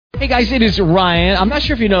Hey guys, it is Ryan. I'm not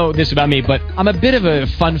sure if you know this about me, but I'm a bit of a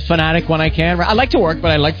fun fanatic when I can. I like to work,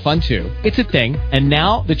 but I like fun too. It's a thing. And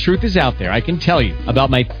now the truth is out there. I can tell you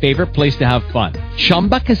about my favorite place to have fun.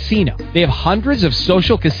 Chumba Casino. They have hundreds of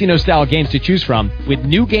social casino style games to choose from with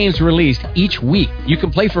new games released each week. You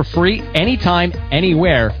can play for free anytime,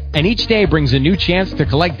 anywhere. And each day brings a new chance to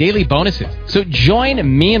collect daily bonuses. So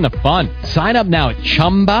join me in the fun. Sign up now at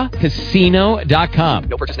ChumbaCasino.com.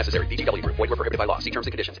 No purchase necessary. VGW Group. Void where prohibited by law. See terms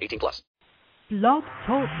and conditions. 18+. Blog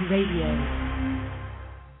Talk Radio.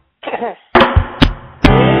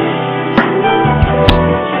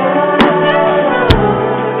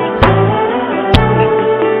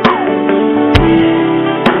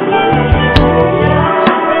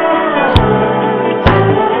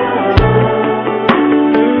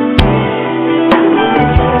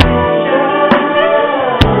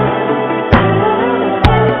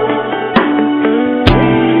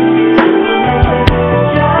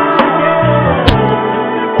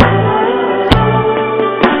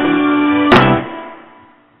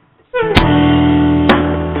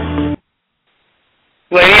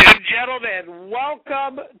 Ladies and gentlemen,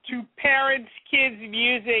 welcome to Parents, Kids,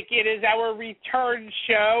 Music. It is our return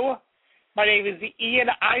show. My name is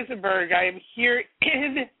Isanberg. I am here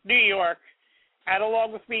in New York. And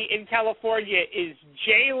along with me in California is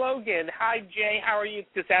Jaee Logan. Hi, Jaee. How are you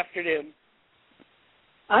this afternoon?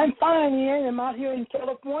 I'm fine, Ian. I'm out here in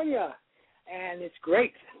California, and it's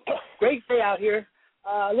great. Great day out here.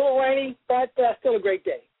 A little rainy, but still a great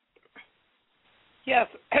day. Yes,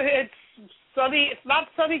 it's sunny. It's not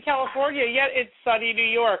sunny California yet. It's sunny New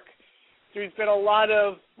York. There's been a lot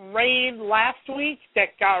of rain last week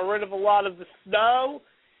that got rid of a lot of the snow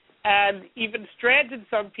and even stranded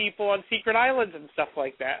some people on secret islands and stuff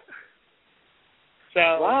like that. So,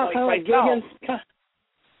 wow, like kind of like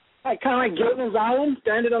Gilligan's Island,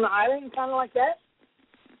 stranded on the island, kind of like that?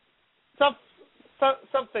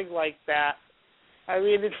 Something like that. I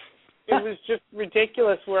mean, it was just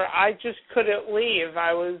ridiculous where I just couldn't leave.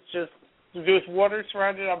 I was just, there was water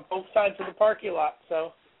surrounded on both sides of the parking lot.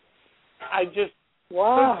 So I just,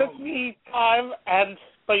 wow. It took me time,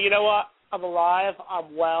 but you know what? I'm alive.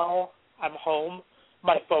 I'm well. I'm home.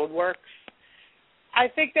 My phone works. I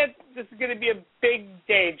think that this is going to be a big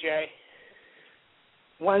day, Jaee.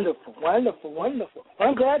 Wonderful, wonderful, wonderful.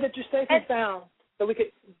 I'm glad that you're safe and sound, so we can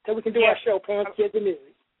do our show, Parents, Kids, and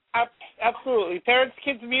Music. Absolutely. Parents,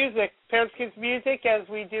 Kids, Music. Parents, Kids, Music, as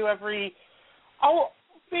we do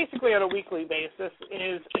basically on a weekly basis,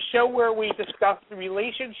 is a show where we discuss the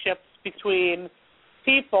relationships between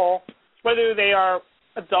people, whether they are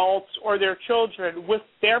adults or their children, with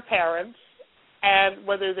their parents, and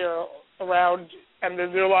whether they're around and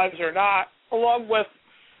in their lives or not, along with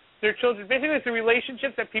their children. Basically, it's the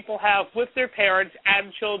relationships that people have with their parents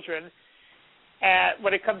and children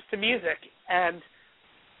when it comes to music, and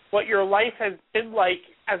what your life has been like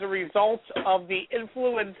as a result of the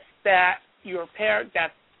influence that your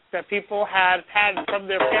that people had from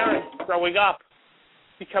their parents growing up,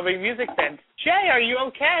 becoming music fans. Jaee, are you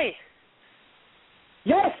okay?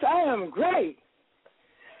 Yes, I am great.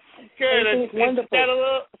 Good. It's wonderful.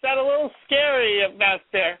 Sound a little scary about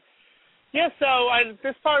there. Yeah, so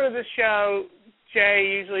this part of the show,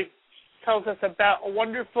 Jaee usually tells us about a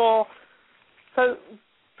wonderful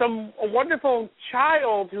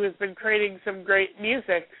child who has been creating some great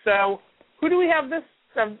music. So who do we have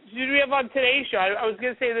on today's show? I was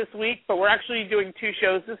going to say this week, but we're actually doing two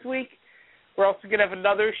shows this week. We're also going to have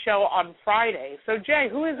another show on Friday. So, Jaee,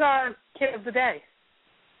 who is our kid of the day?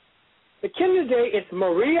 The kid of the day is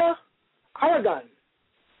Maria Aragon.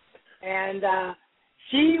 And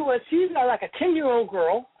she's like a 10-year-old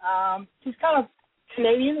girl. She's kind of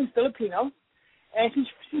Canadian and Filipino. And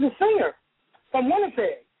she's a singer from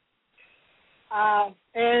Winnipeg. And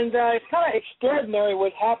it's kind of extraordinary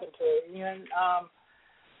what happened to her. And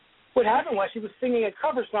what happened was she was singing a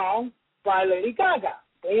cover song by Lady Gaga,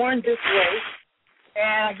 Born This Way.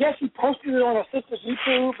 And I guess she posted it on her sister's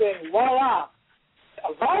YouTube, and voila,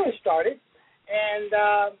 a virus started. And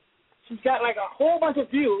she's got like a whole bunch of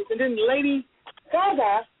views. And then Lady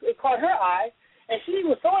Gaga, it caught her eye, and she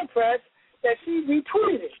was so impressed that she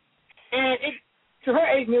retweeted it. And it, to her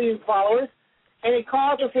 8 million followers, and it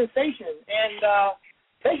caused a sensation. And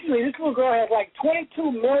basically, this little girl has like 22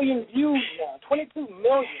 million views now. 22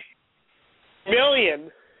 million.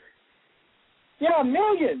 Million? Yeah, a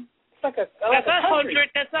million. It's like that's not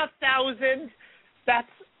 100. That's not 1,000. That's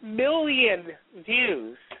million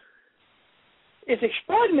views. It's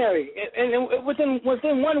extraordinary. And within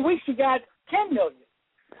 1 week, she got 10 million.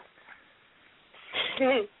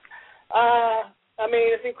 I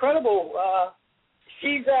mean, it's incredible.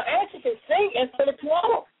 And she can sing instead of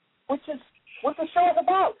piano. which is what the show is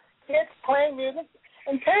about. Kids playing music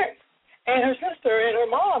and parents. And her sister and her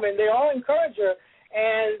mom, and they all encourage her.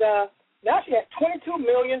 And now she has 22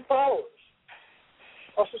 million followers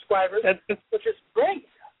or subscribers, which is great.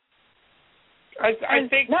 I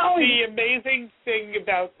think the amazing thing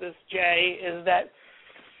about this, Jay, is that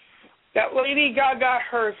Lady Gaga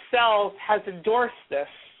herself has endorsed this.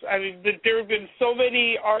 I mean, there have been so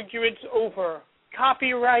many arguments over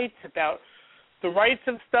copyrights, about the rights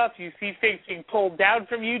of stuff. You see things being pulled down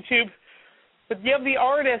from YouTube. But you have the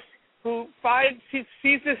artist who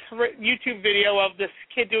sees this YouTube video of this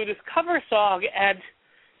kid doing this cover song and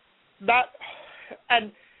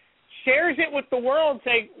shares it with the world,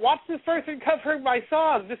 saying, "Watch this person covering my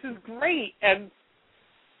song. This is great." And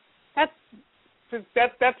that's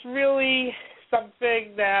really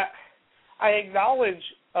something that I acknowledge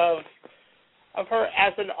of her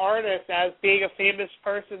as an artist, as being a famous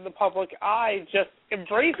person in the public eye, just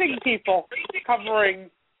embracing people covering.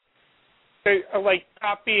 They are like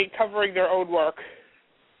covering their own work.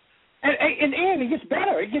 And it gets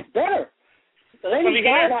better. It gets better. Lady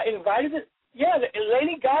Gaga invited it. Yeah,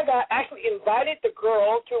 Lady Gaga actually invited the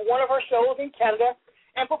girl to one of her shows in Canada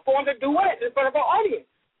and performed a duet in front of her audience.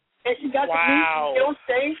 And she got to meet on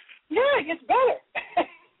stage. Yeah, it gets better.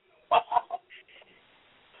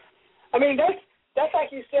 I mean, that's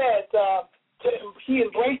like you said. She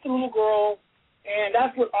embraced the little girl, and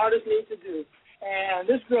that's what artists need to do. And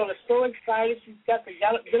this girl is so excited. She's got to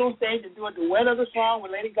get on stage and do a duet of the song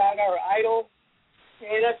with Lady Gaga, her idol.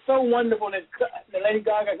 And that's so wonderful that Lady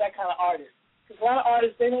Gaga is that kind of artist. Because a lot of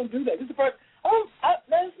artists, they don't do that. This is one of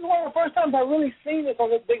the first times I've really seen this on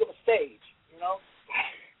this big of a stage, you know.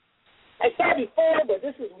 I saw it before, but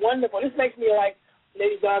this is wonderful. This makes me like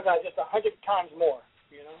Lady Gaga just 100 times more,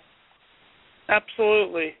 you know.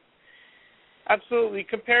 Absolutely. Absolutely.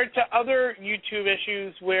 Compared to other YouTube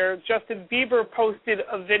issues where Justin Bieber posted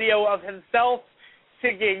a video of himself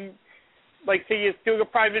singing, doing a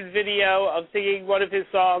private video of singing one of his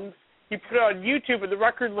songs, he put it on YouTube and the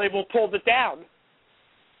record label pulled it down.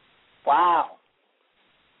 Wow.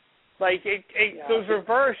 It goes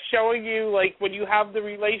reverse, showing you, when you have the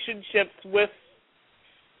relationships with,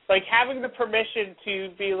 having the permission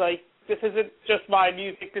to be this isn't just my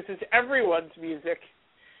music, this is everyone's music.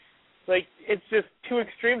 It's just two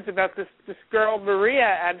extremes about this girl,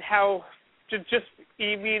 Maria, and how this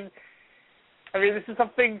is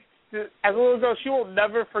something, as a little girl, she will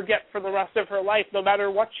never forget for the rest of her life, no matter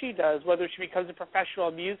what she does, whether she becomes a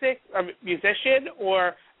professional musician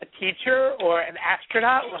or a teacher or an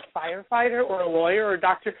astronaut or a firefighter or a lawyer or a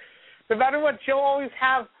doctor. No matter what, she'll always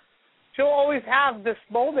have this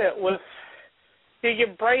moment with being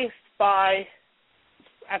embraced by,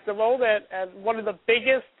 at the moment, and one of the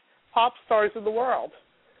biggest pop stars in the world.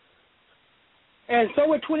 And so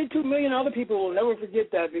with 22 million other people will never forget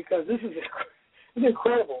that, because this is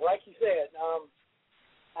incredible, like you said.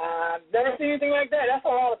 I've never seen anything like that. That's a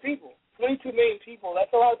lot of people. 22 million people.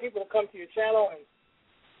 That's a lot of people to come to your channel, and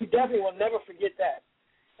you definitely will never forget that.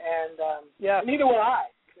 And neither will I,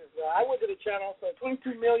 because I went to the channel, so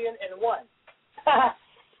 22 million and one.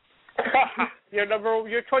 You're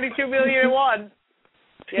 22 million and one.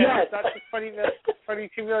 Yeah, it's not just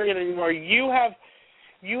 22 million anymore. You have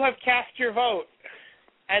cast your vote,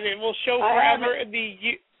 and it will show forever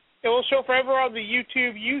on the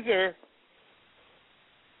YouTube user.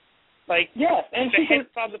 Yes, and she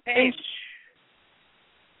hits on the page.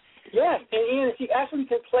 Yes, and she actually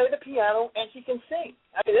can play the piano and she can sing.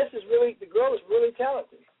 I mean, the girl is really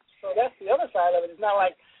talented. So that's the other side of it. It's not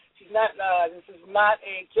like this is not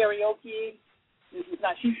a karaoke. This is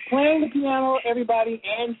not. She's playing the piano, everybody,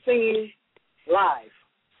 and singing live.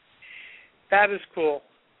 That is cool.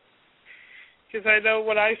 Because I know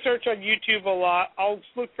when I search on YouTube a lot, I'll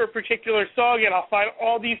look for a particular song and I'll find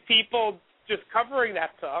all these people just covering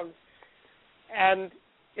that song. And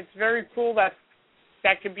it's very cool that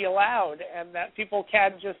can be allowed and that people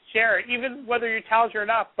can just share it, even whether you're talented or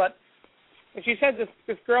not. But as you said,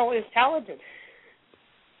 this girl is talented.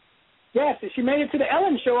 Yes, and she made it to the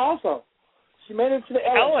Ellen show also. She made it to the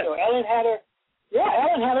Ellen show. Ellen had her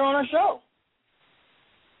on her show.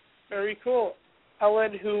 Very cool.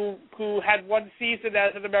 Ellen, who had one season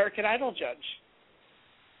as an American Idol judge.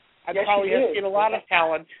 And probably has seen a lot of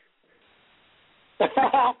talent.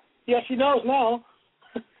 Yeah, she knows now.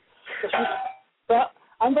 But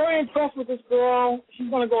I'm very impressed with this girl. She's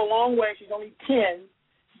going to go a long way. She's only 10.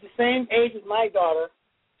 She's the same age as my daughter.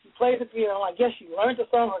 She plays the piano. I guess she learned the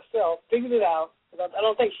song herself, figured it out. I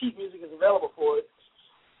don't think sheet music is available for it.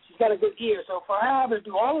 She's got a good ear. So for her to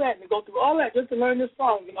do all that and to go through all that just to learn this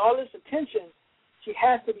song, get all this attention, she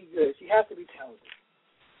has to be good. She has to be talented.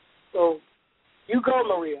 So you go,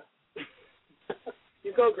 Maria.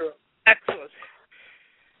 You go, girl. Excellent.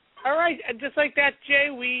 All right, and just like that, Jay,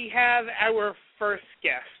 we have our first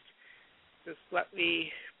guest. Just let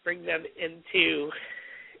me bring them into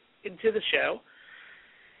the show.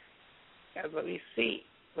 And let me see.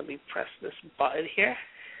 Let me press this button here.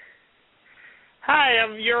 Hi,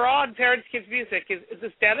 you're on Parents Kids Music. Is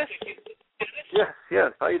this Dennis?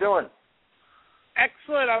 Yes. How you doing?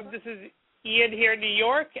 Excellent. This is Ian here in New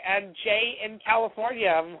York and Jay in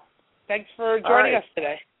California. Thanks for joining us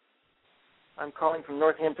today. I'm calling from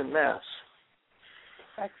Northampton, Mass.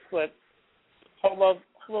 Excellent. Home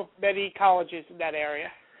of many colleges in that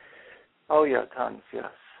area. Oh, yeah, tons, yes.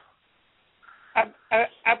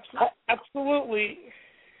 Absolutely.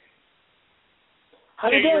 How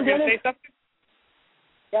you doing, Dennis? Say something?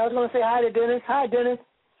 Yeah, I was going to say hi to Dennis. Hi, Dennis.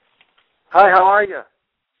 Hi, how are you?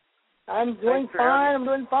 I'm doing fine. I'm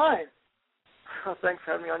doing fine. Oh, thanks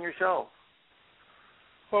for having me on your show.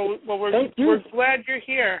 Well, we're glad you're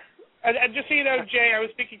here. And just so you know, Jay, I was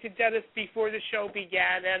speaking to Dennis before the show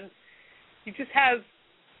began, and he has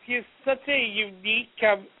such a unique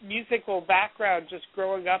musical background just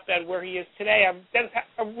growing up and where he is today. Dennis,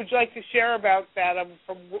 would you like to share about that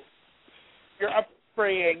from your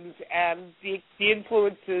upbringings and the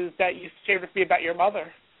influences that you shared with me about your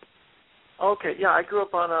mother? Okay, yeah, I grew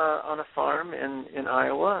up on a farm in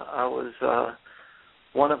Iowa. I was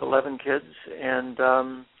one of 11 kids, and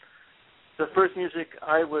the first music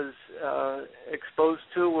I was exposed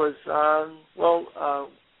to was,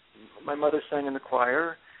 my mother sang in the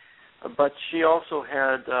choir, but she also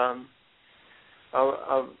had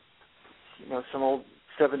some old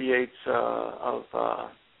 78s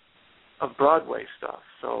of Broadway stuff.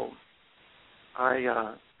 So I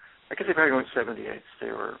guess they probably weren't 78s;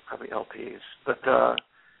 they were probably LPs. But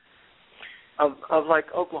of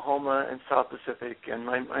like Oklahoma and South Pacific, and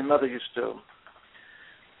my mother used to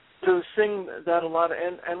sing that a lot.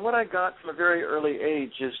 And what I got from a very early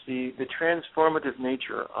age is the transformative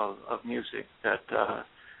nature of music. That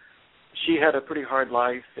she had a pretty hard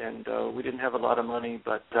life, and we didn't have a lot of money,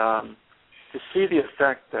 but to see the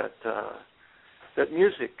effect that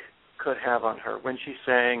music could have on her when she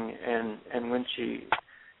sang and when she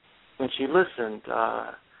listened,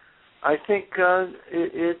 I think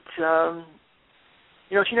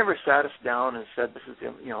she never sat us down and said this is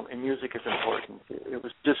and music is important. It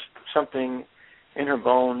was just something in her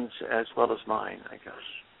bones as well as mine, I guess.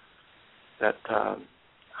 That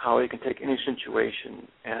how you can take any situation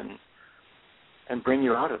and bring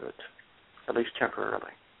you out of it, at least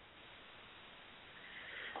temporarily.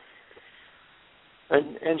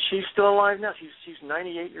 And she's still alive now. She's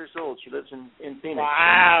 98 years old. She lives in Phoenix.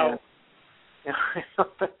 Wow.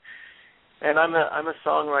 And I'm a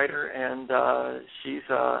songwriter, and she's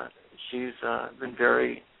been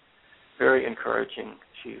very, very encouraging.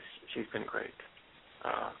 She's been great.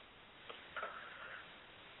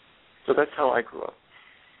 So that's how I grew up.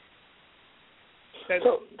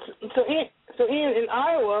 So Ian, in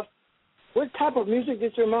Iowa, what type of music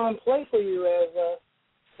did your mom play for you as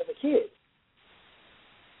a kid?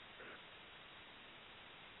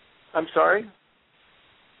 I'm sorry?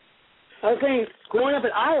 I was saying, growing up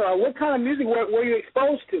in Iowa, what kind of music were you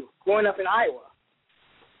exposed to growing up in Iowa?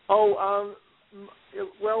 Oh,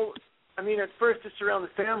 well, I mean, at first, just around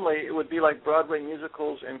the family, it would be like Broadway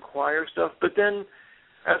musicals and choir stuff. But then,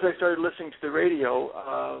 as I started listening to the radio,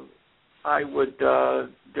 I would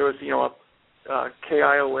there was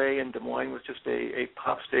KIOA in Des Moines was just a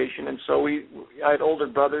pop station, and so I had older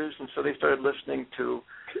brothers, and so they started listening to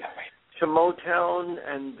Motown,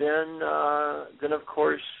 and then of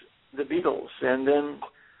course the Beatles, and then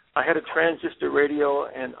I had a transistor radio,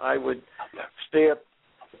 and I would stay up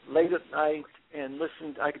late at night and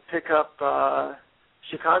listen. I could pick up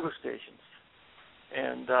Chicago stations,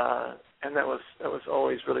 and that was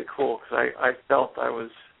always really cool because I felt I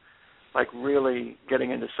was like really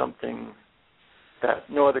getting into something that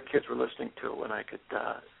no other kids were listening to when I could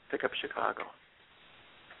pick up Chicago.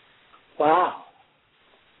 Wow.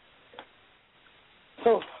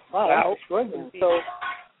 That's extraordinary. So,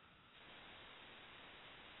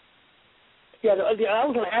 yeah, I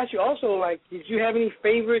was going to ask you also, like, did you have any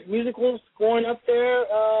favorite musicals growing up there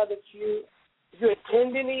did you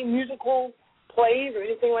attend any musical plays or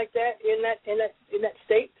anything like that in that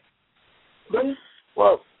state?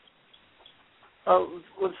 Well,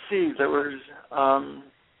 let's see. There was,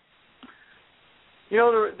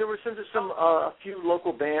 there were some a few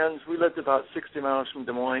local bands. We lived about 60 miles from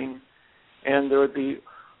Des Moines, and there would be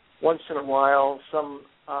once in a while some.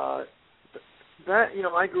 I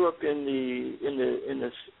grew up in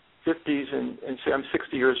the 50s, and I'm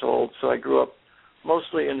 60 years old, so I grew up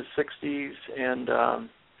mostly in the 60s, and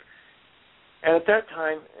at that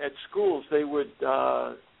time at schools they would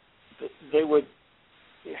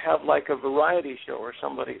have like a variety show, or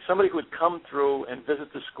somebody who would come through and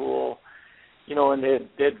visit the school, and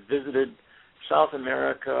they'd visited South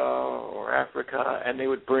America or Africa, and they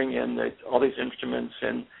would bring in all these instruments,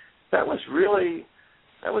 and that was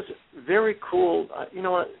very cool.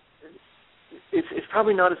 It's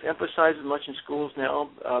probably not as emphasized as much in schools now,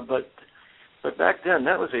 but back then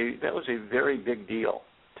that was a very big deal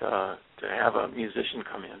to have a musician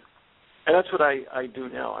come in, and that's what I do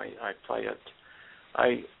now. I play it.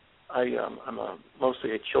 I'm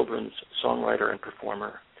mostly a children's songwriter and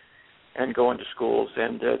performer, and go into schools,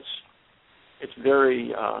 and it's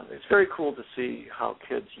very cool to see how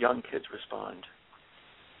young kids respond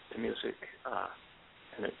to music,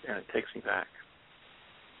 and it takes me back.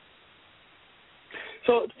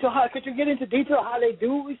 So how, could you get into detail how they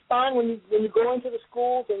do respond when you go into the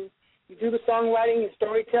schools and you do the songwriting and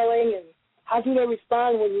storytelling, and how do they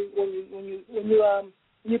respond when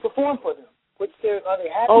you perform for them? Are they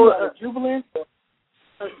happy? Are they jubilant?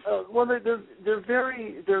 Well, they're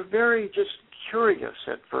very just curious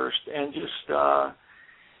at first, and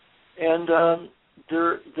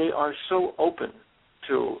they are so open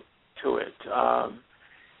to it,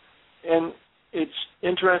 and it's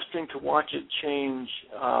interesting to watch it change.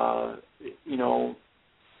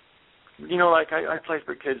 Like I play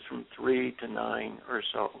for kids from 3 to 9 or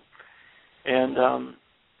so, and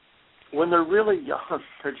when they're really young,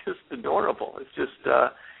 they're just adorable. It's just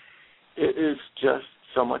it is just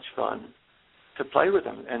so much fun to play with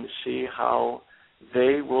them and see how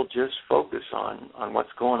they will just focus on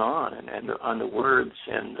what's going on and on the words.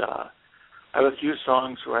 And I have a few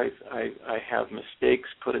songs where I have mistakes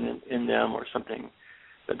put in them, or something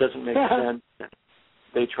that doesn't make sense.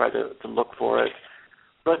 They try to look for it.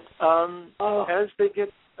 But as they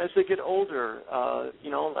get older,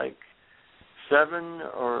 like 7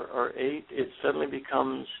 or 8, it suddenly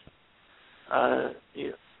becomes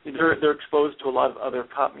they're exposed to a lot of other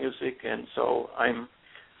pop music, and so I'm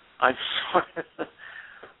sort of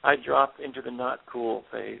I drop into the not cool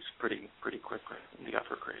phase pretty quickly in the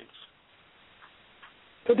upper grades.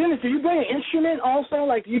 So Dennis, do you bring an instrument also?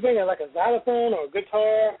 Like, do you bring a xylophone or a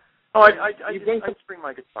guitar? Oh, I just bring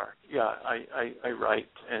my guitar. Yeah, I write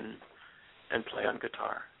and play on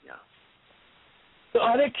guitar. Yeah. So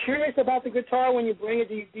are they curious about the guitar when you bring it?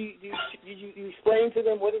 Do you explain to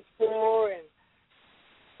them what it's for, and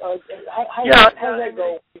how does that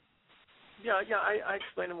go? Yeah. I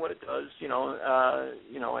explain to them what it does,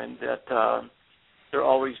 and that they're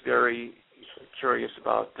always very curious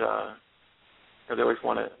about. They always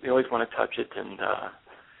want to touch it and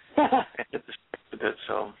get the stick with it.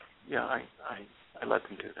 So yeah, I let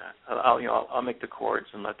them do that. I'll make the chords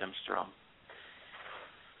and let them strum.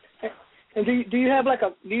 And do you have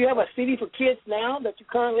a CD for kids now that you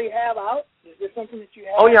currently have out? Is there something that you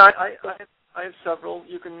have? Oh yeah, I have several.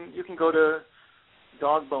 You can go to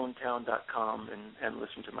dogbonetown.com and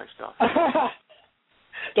listen to my stuff.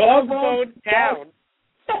 Dogbonetown.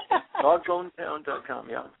 Dogbonetown.com,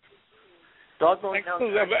 yeah. Dogbonetown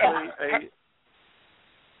is actually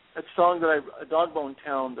a song that Dogbone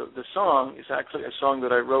Town. The song is actually a song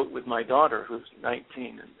that I wrote with my daughter, who's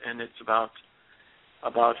 19, and it's about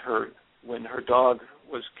her when her dog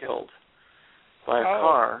was killed by a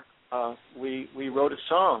car. We wrote a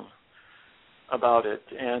song about it,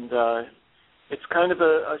 and it's kind of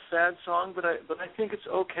a sad song, but I think it's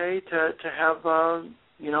okay to have a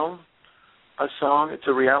song. It's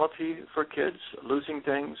a reality for kids, losing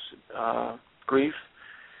things, grief,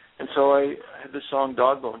 and so I had this song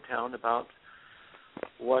Dogbone Town about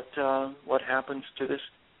what happens to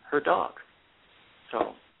her dog.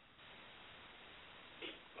 So.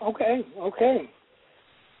 Okay.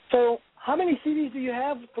 So how many CDs do you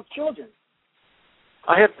have for children?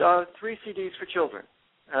 I have 3 CDs for children,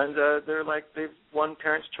 and they've won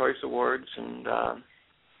Parents' Choice Awards, and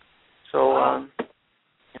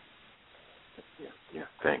yeah,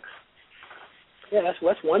 thanks. Yeah,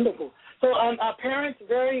 that's wonderful. So are parents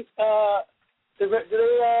very do they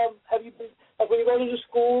have you been, like when you go to the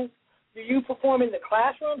school, do you perform in the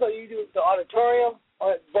classrooms or do you do the auditorium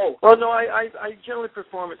or both? Well, no, I generally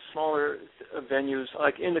perform at smaller venues,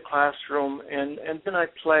 like in the classroom, and then I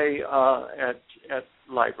play at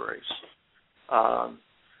libraries.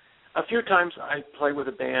 A few times I play with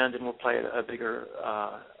a band, and we'll play at a bigger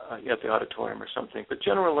at the auditorium or something. But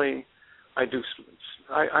generally, I do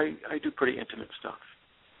pretty intimate stuff.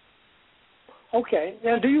 Okay.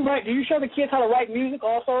 Now, do you show the kids how to write music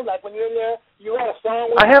also? Like when you're in there, you write a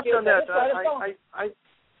song. I have done that.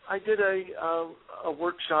 I did a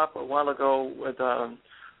workshop a while ago with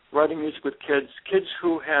writing music with kids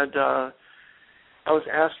who had. I was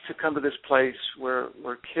asked to come to this place where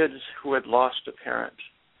kids who had lost a parent,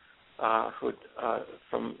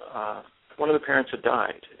 from one of the parents had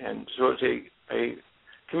died, and so it was a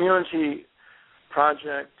community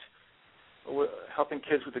project helping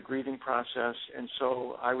kids with the grieving process. And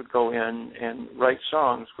so I would go in and write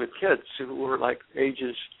songs with kids who were like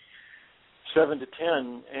ages 7 to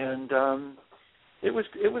 10, and it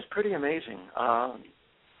was pretty amazing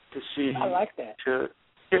to see. I like that. To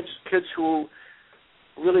kids who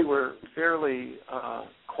really were fairly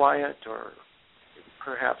quiet, or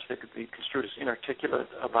perhaps they could be construed as inarticulate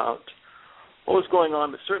about what was going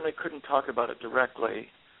on, but certainly couldn't talk about it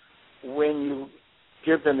directly. When you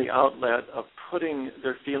give them the outlet of putting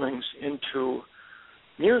their feelings into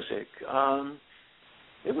music,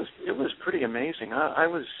 it was pretty amazing. I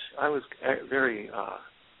was very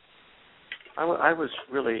I was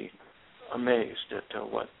really amazed at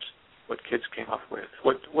what kids came up with,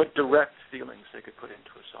 what direct feelings they could put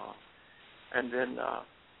into a song, and then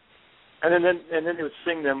they would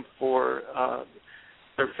sing them for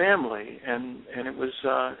their family, and it was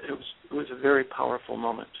a very powerful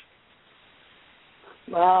moment.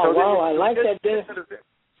 Wow, so I like that.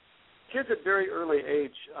 Kids at very early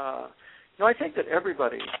age, I think that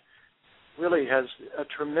everybody really has a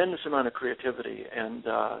tremendous amount of creativity, and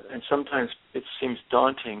sometimes it seems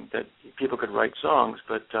daunting that people could write songs,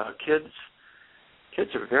 but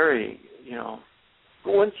kids are very,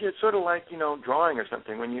 once it's sort of like drawing or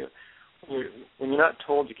something. When you're not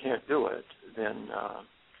told you can't do it, then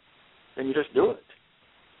you just do it.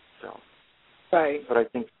 So, right. But I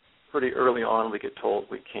think pretty early on we get told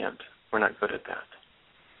we can't. We're not good at that.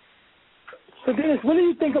 So Dennis, what do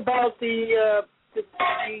you think about the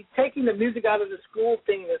taking the music out of the school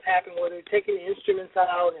thing that's happened, where they're taking the instruments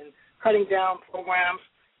out and cutting down programs?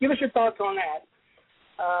 Give us your thoughts on that.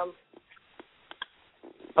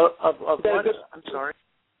 Of what? I'm sorry.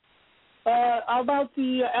 About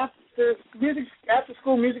the after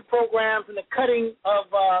school music programs and the cutting of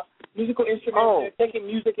musical instruments. Oh. They're taking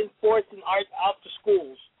music and sports and art out to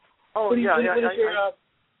schools. Oh, yeah.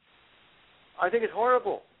 I think it's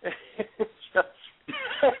horrible.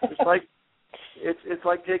 It's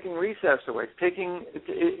like taking recess away.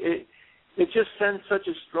 It just sends such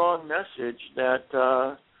a strong message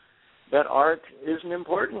that art isn't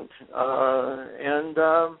important, and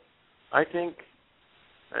I think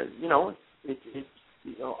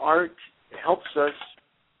art helps us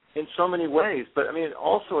in so many ways. But I mean,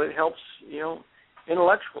 also it helps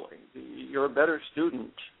intellectually. You're a better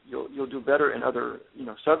student. You'll do better in other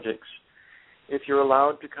subjects if you're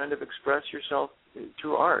allowed to kind of express yourself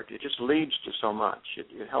through art. It just leads to so much.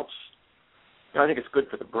 It helps. I think it's good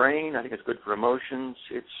for the brain. I think it's good for emotions.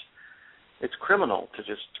 It's criminal to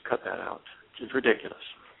just cut that out. It's ridiculous.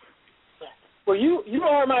 Well, you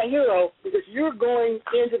are my hero, because you're going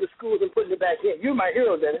into the schools and putting it back in. You're my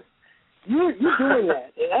hero, Dennis. You're doing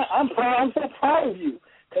that, and I'm proud. I'm so proud of you.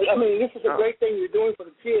 I mean, this is a great thing you're doing for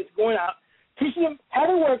the kids, going out, teaching them,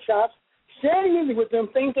 having workshops, sharing music with them,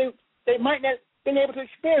 things they might not have been able to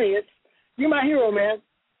experience. You're my hero, man.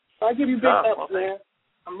 So I give you big ups, man.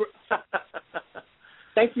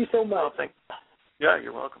 Thank you so much. Yeah,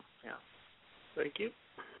 you're welcome. Yeah. Thank you.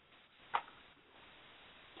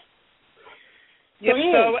 So,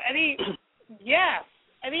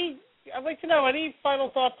 I'd like to know any final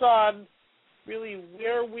thoughts on really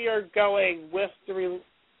where we are going with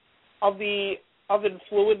of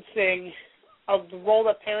influencing, of the role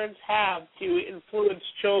that parents have to influence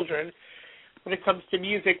children when it comes to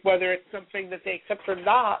music, whether it's something that they accept or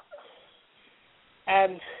not,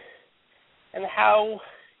 and how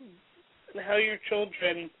your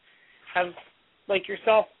children have, like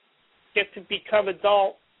yourself, get to become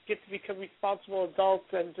responsible adults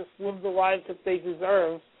and just live the lives that they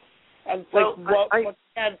deserve. And what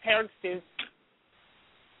can parents do?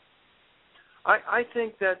 I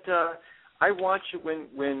think that I watch it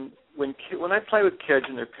when I play with kids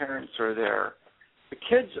and their parents are there. The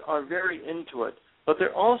kids are very into it, but they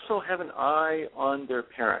also have an eye on their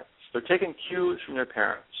parents. They're taking cues from their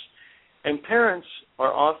parents. And parents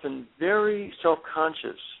are often very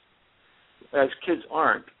self-conscious, as kids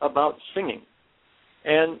aren't, about singing.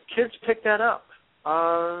 And kids pick that up.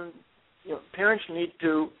 Parents need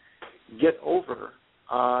to get over.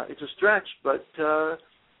 It's a stretch, but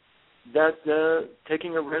that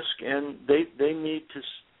taking a risk, and they need to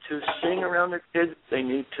sing around their kids. They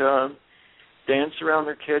need to dance around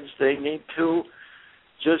their kids. They need to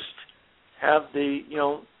just have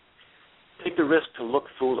take the risk to look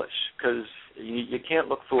foolish, because you can't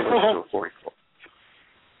look foolish to a 4-year-old.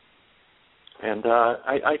 And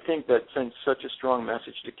I think that sends such a strong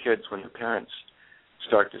message to kids when their parents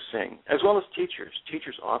start to sing, as well as teachers.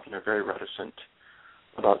 Teachers often are very reticent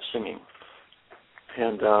about singing.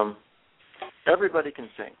 And everybody can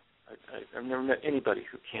sing. I've never met anybody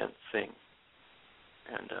who can't sing.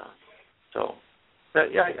 And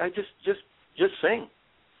I just sing.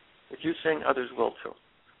 If you sing, others will too.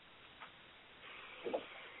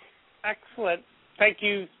 Excellent. Thank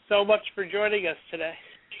you so much for joining us today.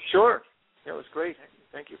 Sure. It was great.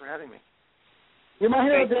 Thank you for having me. You're my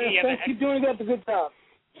hero, Dennis. Thanks. Keep doing a good job.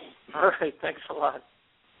 All right. Thanks a lot.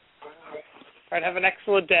 All right. Have an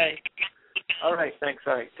excellent day. All right. Thanks.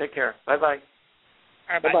 All right. Take care. Bye-bye.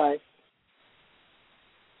 All right. Bye. Bye-bye.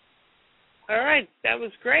 All right. That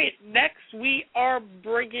was great. Next, we are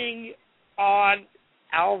bringing on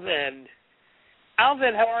Alvin.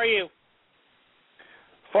 Alvin, how are you?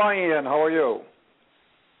 Fine, Ian. How are you?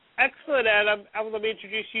 Excellent, and let me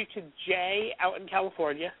introduce you to Jaee out in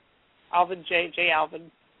California. Alvin, Jaee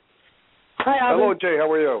Alvin. Hi, Alvin. Hello, Jaee.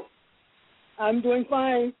 How are you? I'm doing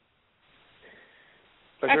fine.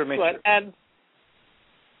 Pleasure to meet you.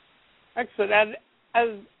 Excellent.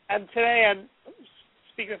 And today, I'm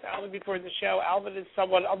speaking with Alvin before the show. Alvin is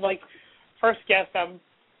someone, unlike first guest,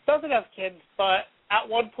 doesn't have kids, but at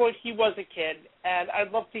one point he was a kid, and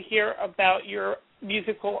I'd love to hear about your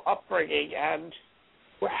musical upbringing and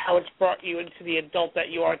how it's brought you into the adult that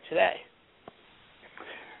you are today.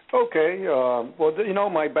 Okay. Well,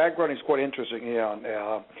 my background is quite interesting.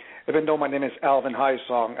 Even though my name is Alvin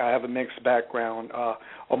Highsong, I have a mixed background.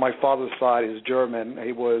 On my father's side is German.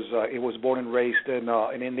 He was born and raised in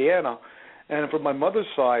Indiana. And from my mother's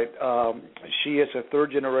side, she is a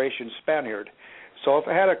third-generation Spaniard. So I've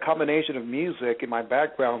had a combination of music in my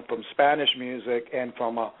background from Spanish music and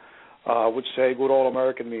from, I would say, good old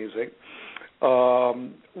American music. I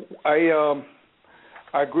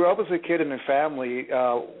grew up as a kid in a family.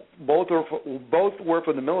 Both were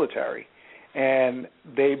from the military, and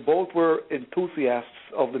they both were enthusiasts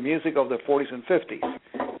of the music of the 40s and 50s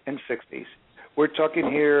and 60s. We're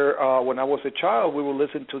talking here, when I was a child, we would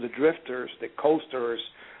listen to the Drifters, the Coasters,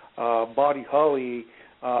 Buddy Holly,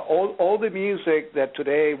 all the music that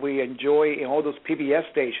today we enjoy in all those PBS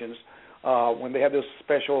stations when they have those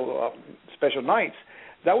special nights.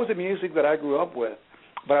 That was the music that I grew up with.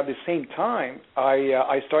 But at the same time,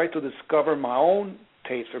 I started to discover my own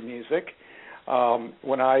taste for music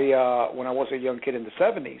when I was a young kid in the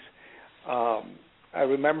 70s. I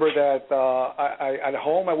remember that at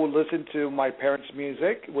home I would listen to my parents'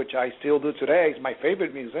 music, which I still do today. It's my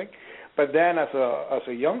favorite music. But then as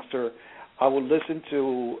a youngster, I would listen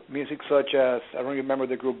to music such as, I don't remember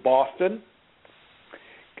the group Boston,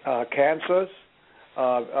 Kansas,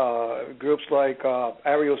 groups like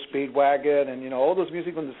Aerial Speedwagon, and all those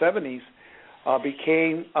music from the 70s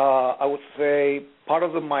became, I would say, part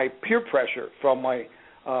of my peer pressure from my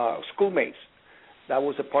schoolmates. That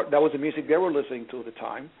was the music they were listening to at the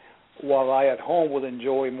time, while I at home would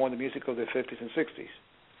enjoy more the music of the 50s and 60s.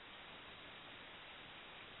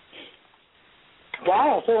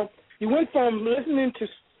 Wow! So you went from listening to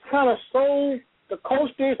kind of soul, the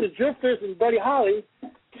Coasters, the Drifters, and Buddy Holly,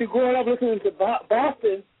 to growing up listening to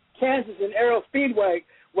Boston, Kansas, and Aerial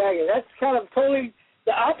Speedwagon. That's kind of totally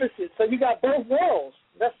the opposite. So you got both worlds.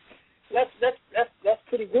 That's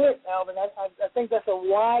pretty good, Alvin. I think that's a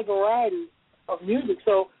wide variety of music.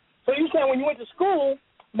 So you said when you went to school,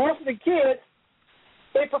 most of the kids,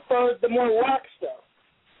 they preferred the more rock stuff.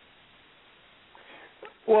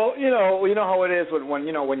 Well, you know how it is when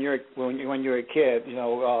you're a kid.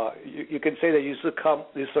 You can say that you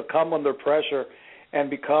succumb under pressure and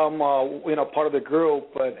become part of the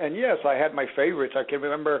group. And yes, I had my favorites. I can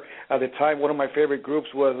remember at the time one of my favorite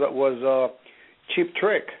groups was Cheap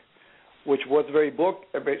Trick, which was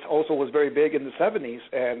also was very big in the 70s,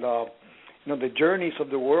 and the Journeys of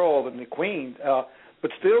the World and the Queen.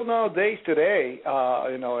 But still nowadays, today,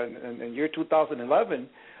 in year 2011.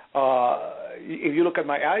 If you look at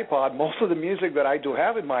my iPod, most of the music that I do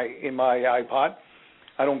have in my iPod,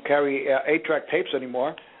 I don't carry 8-track tapes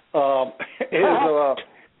anymore,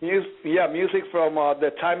 is music from the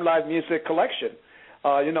Time Live Music collection.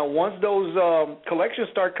 Once those collections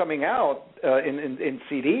start coming out in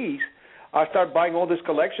CDs, I start buying all these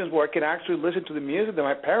collections where I can actually listen to the music that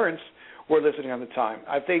my parents were listening at the time.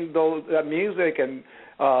 I think that music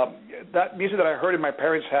that I heard in my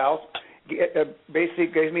parents' house basically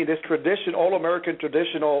gave me this all-American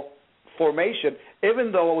traditional formation,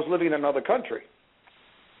 even though I was living in another country.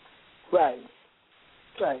 Right.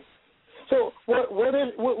 So, tell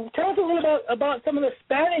us a little about some of the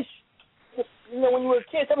Spanish, when you were a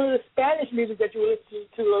kid, some of the Spanish music that you were listening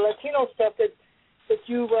to, the Latino stuff that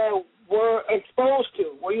you were exposed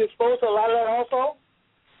to? Were you exposed to a lot of that also?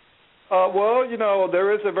 Well,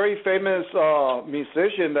 there is a very famous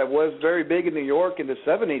musician that was very big in New York in the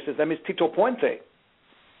 70s. His name is Tito Puente.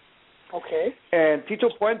 Okay. And Tito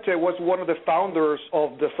Puente was one of the founders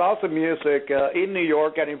of the salsa music in New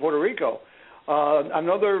York and in Puerto Rico.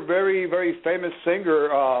 Another very, very famous singer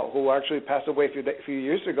who actually passed away a few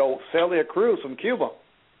years ago, Celia Cruz from Cuba.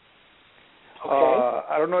 Okay.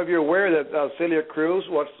 I don't know if you're aware that Celia Cruz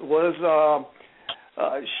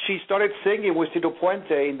she started singing with Tito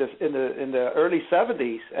Puente in the early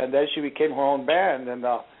 70s, and then she became her own band, and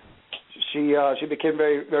she became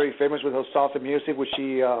very, very famous with her salsa music, which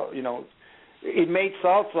it made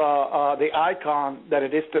salsa the icon that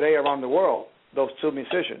it is today around the world. Those two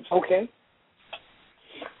musicians. Okay.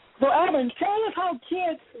 So, Alvin, tell us how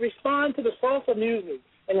kids respond to the salsa music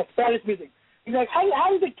and the Spanish music. Like, how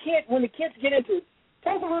does when the kids get into it?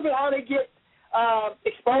 Tell us a little bit how they get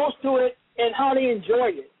exposed to it and how they enjoy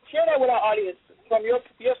it. Share that with our audience from your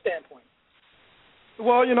standpoint.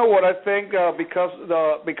 Well, you know what, I think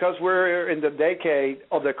because we're in the decade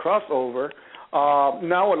of the crossover,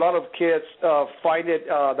 now a lot of kids find it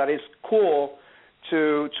that it's cool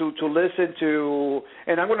to listen to,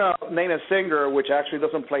 and I'm going to name a singer which actually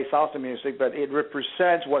doesn't play salsa music, but it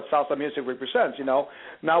represents what salsa music represents.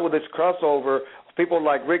 Now with this crossover, people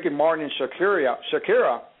like Ricky Martin and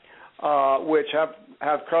Shakira, which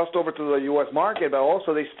have crossed over to the U.S. market, but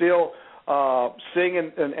also they still sing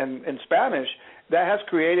in Spanish. That has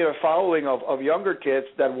created a following of younger kids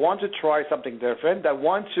that want to try something different, that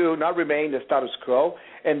want to not remain the status quo,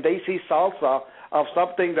 and they see salsa of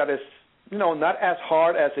something that is, not as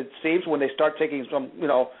hard as it seems when they start taking some,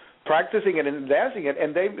 practicing it and dancing it,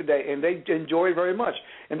 and they enjoy it very much.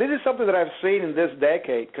 And this is something that I've seen in this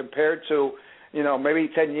decade compared to, maybe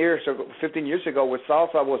 10 years or 15 years ago, where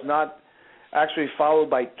salsa was not actually followed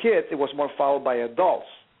by kids; it was more followed by adults.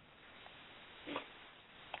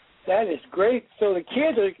 That is great. So the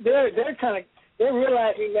kids they're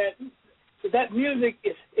realizing that music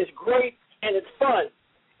is great and it's fun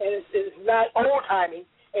and it's not old timey,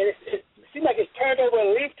 and it seems like it's turned over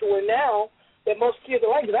a leaf to where now that most kids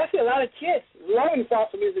are like it. I see a lot of kids loving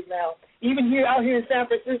salsa music now, even out here in San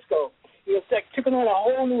Francisco. It's like taking on a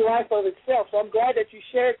whole new life of itself. So I'm glad that you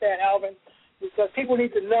shared that, Alvin, because people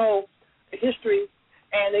need to know the history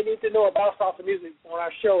and they need to know about salsa music on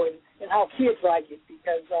our show and how kids like it,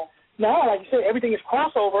 because now, like you said, everything is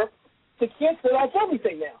crossover. The kids, they like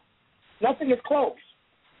everything now. Nothing is close.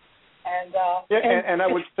 And I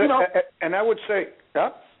would say,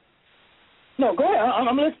 huh? No, go ahead.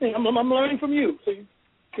 I'm listening. I'm learning from you. So you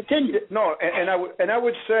continue. No, and I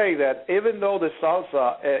would say that even though the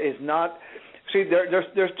salsa is not, see,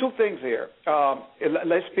 there's two things here.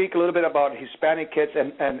 Let's speak a little bit about Hispanic kids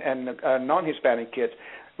and non-Hispanic kids.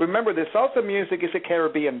 Remember, the salsa music is a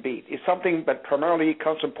Caribbean beat. It's something that primarily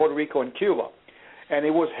comes from Puerto Rico and Cuba, and it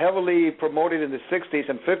was heavily promoted in the 60s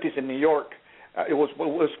and 50s in New York. It was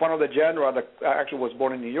one of the genre that actually was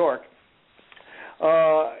born in New York.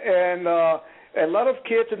 And a lot of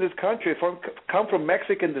kids in this country come from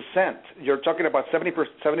Mexican descent. You're talking about 70%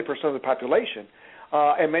 of the population.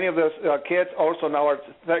 And many of those kids also now are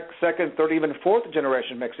second, third, even fourth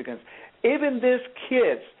generation Mexicans. Even these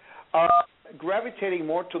kids are gravitating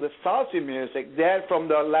more to the salsa music than from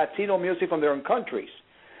the Latino music from their own countries.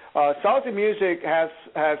 Salsa music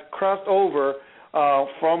has crossed over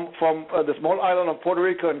from the small island of Puerto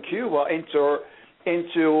Rico and Cuba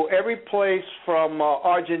into every place from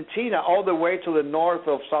Argentina all the way to the north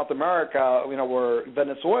of South America, where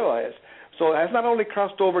Venezuela is. So it has not only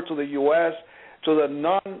crossed over to the U.S., to the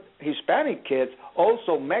non-Hispanic kids,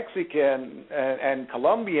 also Mexican and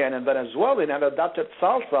Colombian and Venezuelan have adopted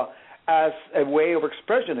salsa as a way of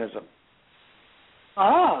expressionism.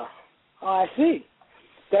 I see.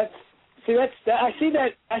 I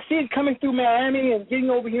see it coming through Miami and getting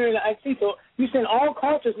over here, and I see. So you saying all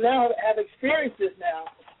cultures now have experienced this now,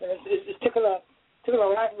 and it's taken a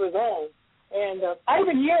life of its own. And I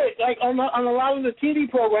even hear it like on a lot of the TV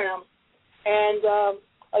programs, and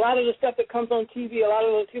a lot of the stuff that comes on TV, a lot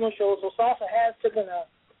of the Latino shows. So salsa has taken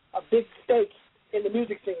a big stake in the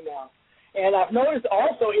music scene now. And I've noticed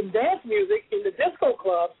also in dance music, in the disco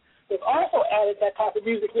clubs, they've also added that type of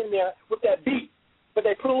music in there with that beat. But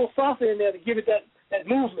they put a little salsa in there to give it that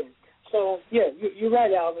movement. So, yeah, you're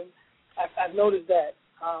right, Alvin. I've noticed that.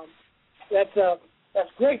 That's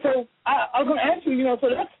great. So I was going to ask you, so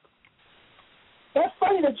that's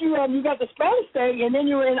funny that you got the Spanish thing and then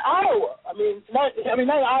you were in Iowa. Not in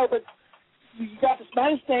Iowa, but you got the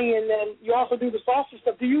Spanish thing and then you also do the salsa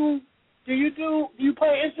stuff. Do you play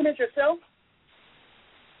an instrument yourself?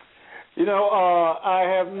 I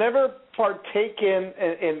have never partaken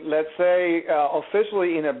in let's say,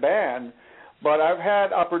 officially in a band, but I've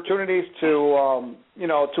had opportunities to,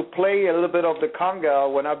 to play a little bit of the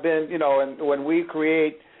conga when I've been, and when we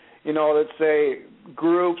create, let's say,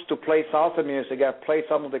 groups to play salsa music. I've played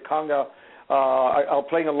some of the conga. I'll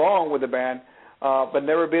playing along with the band, but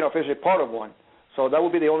never been officially part of one. So that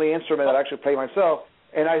would be the only instrument that I actually play myself.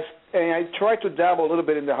 And I try to dabble a little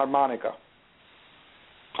bit in the harmonica.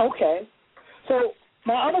 Okay. So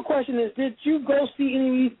my other question is, did you go see any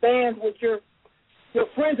of these bands with your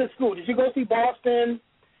friends at school? Did you go see Boston?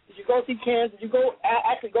 Did you go see Kansas? Did you go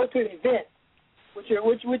actually go to an event with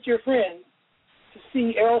your friends to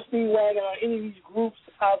see Aero Speedwagon or any of these groups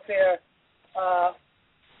out there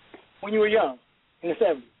when you were young in the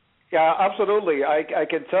 70s? Yeah, absolutely. I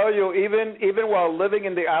can tell you, even while living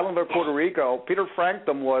in the island of Puerto Rico, Peter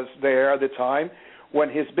Frankton was there at the time when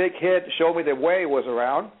his big hit, Show Me the Way, was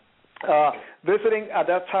around. Visiting at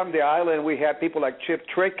that time the island, we had people like Chip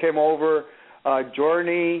Trick came over,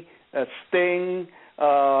 Journey, Sting,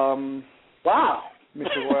 wow,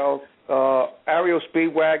 Mr. Wells, Aero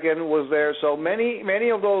Speedwagon was there. So many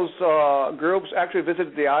of those groups actually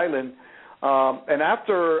visited the island. And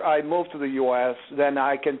after I moved to the U.S., then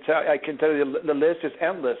I can tell you the list is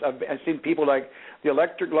endless. I've seen people like the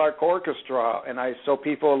Electric Light Orchestra, and I saw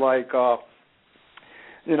people like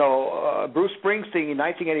Bruce Springsteen in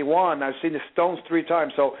 1981. I've seen the Stones 3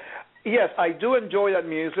 times. So yes, I do enjoy that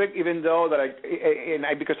music, even though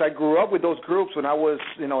because I grew up with those groups when I was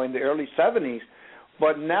in the early 70s.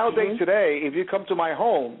 But nowadays, today, if you come to my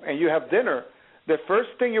home and you have dinner, the first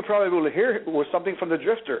thing you probably will hear was something from the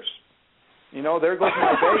Drifters. There goes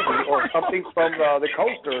my baby, or something from the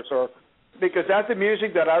Coasters, because that's the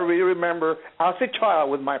music that I really remember as a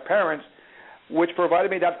child with my parents, which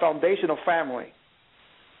provided me that foundation of family.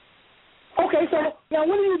 Okay, so now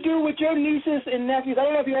what do you do with your nieces and nephews? I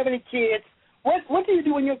don't know if you have any kids. What do you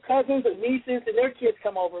do when your cousins or nieces and their kids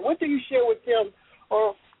come over? What do you share with them,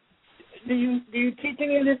 or do you teach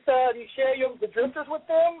any of this? Do you share the Drifters with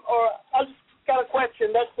them, or I just got a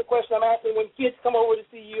question. That's the question I'm asking when kids come over to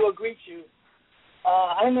see you or greet you.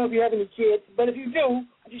 I don't know if you have any kids, but if you do,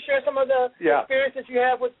 could you share some of the experiences you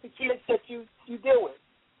have with the kids that you deal with?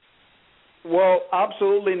 Well,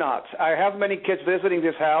 absolutely not. I have many kids visiting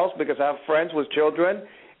this house because I have friends with children,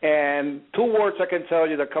 and 2 words I can tell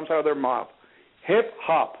you that comes out of their mouth: hip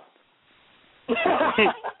hop.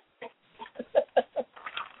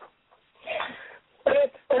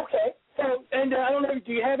 Okay. So, and I don't know,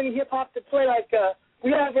 do you have any hip hop to play? Like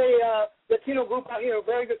we have a Latino group out here,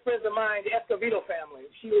 very good friends of mine, the Escovedo family,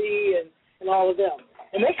 Sheely and all of them,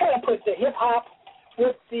 and they kind of put the hip hop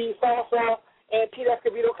with the salsa. And Peter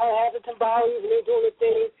Escovedo kind of has the timbales, and they're doing the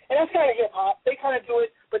thing. And that's kind of hip-hop. They kind of do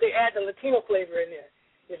it, but they add the Latino flavor in there.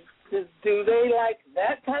 Do they like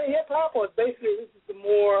that kind of hip-hop, or basically this is the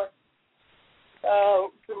more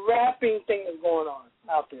rapping thing that's going on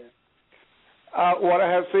out there? What I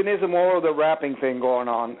have seen is more of the rapping thing going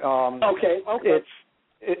on. Okay.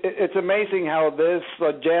 It's amazing how this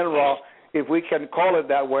genre, if we can call it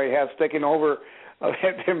that way, has taken over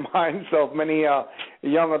the minds of many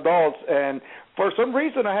young adults. And for some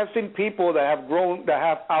reason, I have seen people that have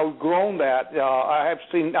outgrown that.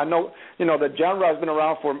 I know, the genre has been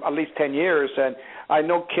around for at least 10 years, and I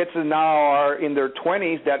know kids now are in their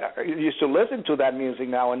 20s that used to listen to that music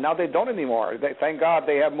now, and now they don't anymore. Thank God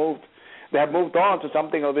they have moved on to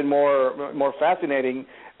something a little bit more fascinating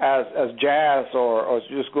as jazz or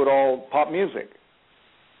just good old pop music.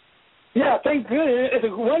 Yeah, thank goodness.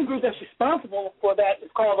 There's one group that's responsible for that.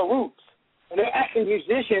 It's called The Roots. And they're actually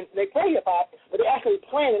musicians. They play hip-hop, but they're actually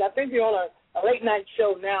playing it. I think they're on a late-night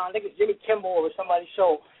show now. I think it's Jimmy Kimmel or somebody's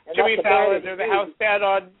show. And Jimmy Fallon. They're the house band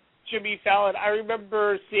on Jimmy Fallon. I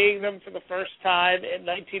remember seeing them for the first time in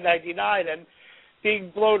 1999 and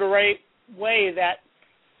being blown away that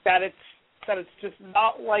it's just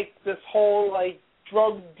not like this whole, like,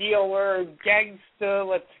 drug dealer, gangster,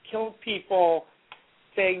 let's kill people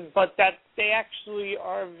thing, but that they actually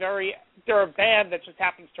they're a band that just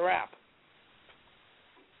happens to rap.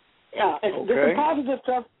 Yeah, and there's some positive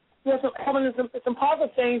stuff. There's some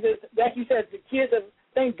positive things that you said. The kids have,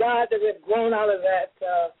 thank God that they've grown out of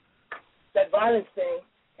that violence thing,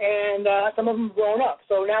 and some of them have grown up.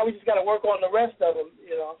 So now we just got to work on the rest of them,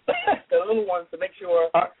 the little ones, to make sure.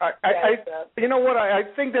 You know what? I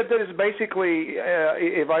think that is basically,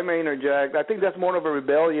 if I may interject, I think that's more of a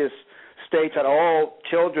rebellious stage that all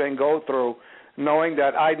children go through, knowing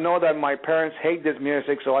that I know that my parents hate this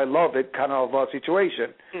music, so I love it kind of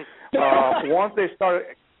situation. Once they start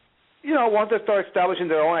establishing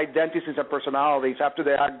their own identities and personalities, after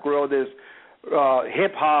they outgrow this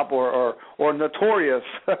hip hop or notorious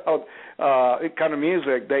kind of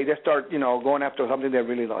music. They just start going after something they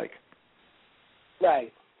really like.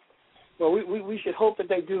 Right. Well, we should hope that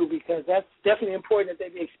they do, because that's definitely important that they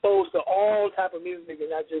be exposed to all type of music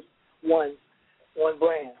and not just one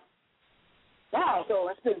brand. Wow, so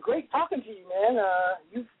it's been great talking to you, man.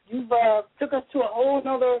 You've took us to a whole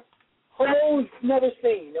nother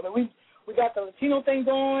scene. I mean, we got the Latino thing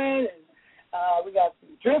going, and we got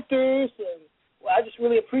some drifters, and I just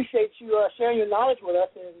really appreciate you sharing your knowledge with us.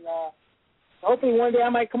 And hopefully one day I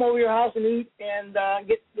might come over to your house and eat and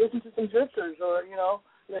listen to some drifters, or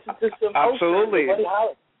listen to some. Absolutely. Buddy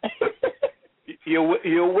Holly. You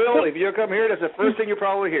will. If you come here, that's the first thing you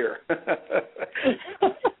probably hear.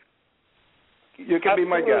 You can be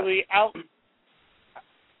my guest.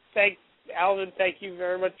 Alvin, thank you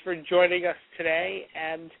very much for joining us today,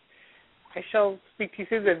 and I shall speak to you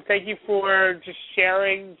soon. And thank you for just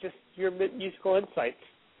sharing just your musical insights.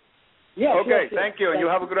 Yeah. Okay, thank you, and you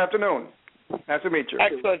have a good afternoon. Nice to meet you.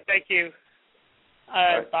 Excellent, thank you.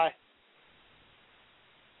 All right, bye.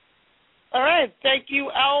 All right, thank you,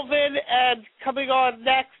 Alvin. And coming on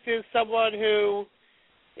next is someone who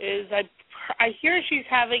is, I hear she's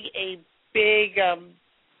having a big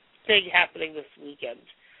thing happening this weekend.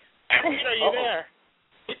 Irene, are you there?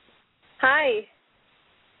 Hi.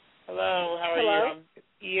 Hello, how are you?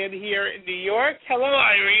 Ian here in New York. Hello,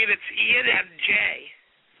 Irene. It's Ian and Jay.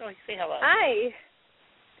 So say hello. Hi.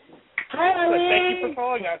 Hi, Irene. Thank you for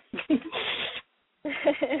calling us.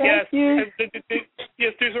 Thank you.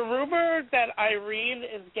 Yes, there's a rumor that Irene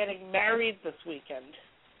is getting married this weekend.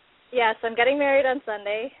 Yes, I'm getting married on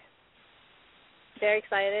Sunday. Very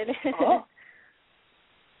excited. Oh.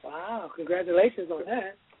 Wow, congratulations on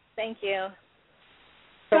that. Thank you.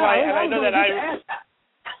 So I know that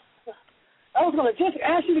I was going to just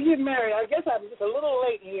ask you to get married. I guess I'm just a little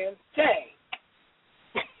late here. Jay.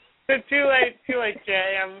 Too late,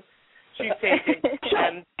 Jay. She's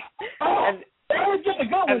taken. And they always get the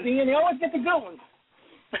good ones, Ian. They always get the good ones.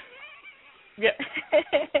 Yeah.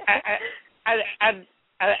 And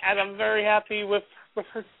I'm very happy with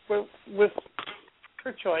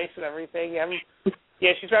her choice and everything.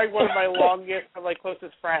 Yeah, she's married one of my longest and my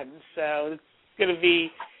closest friends, so it's gonna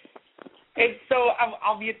be. And so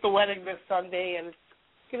I'll be at the wedding this Sunday, and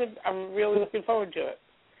I'm really looking forward to it.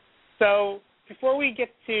 So before we get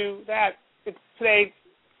to that, today,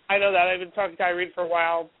 I know that I've been talking to Irene for a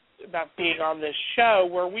while about being on this show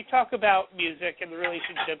where we talk about music and the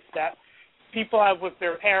relationships that people have with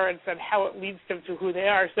their parents and how it leads them to who they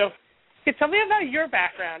are. So, tell me about your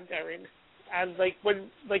background, Irene, and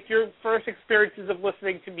your first experiences of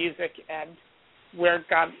listening to music and where it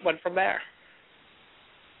went from there.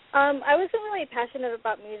 I wasn't really passionate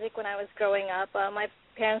about music when I was growing up. My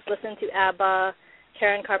parents listened to ABBA,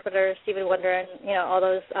 Karen Carpenter, Stevie Wonder, and all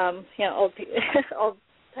those old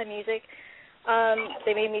time music.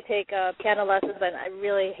 They made me take piano lessons, and I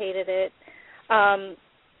really hated it.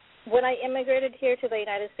 When I immigrated here to the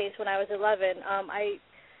United States when I was 11, I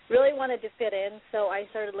really wanted to fit in, so I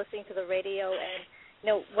started listening to the radio, and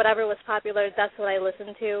whatever was popular, that's what I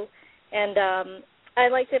listened to. And I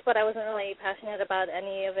liked it, but I wasn't really passionate about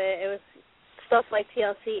any of it. It was stuff like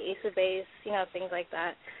TLC, Ace of Base, things like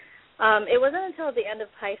that. It wasn't until the end of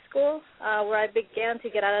high school where I began to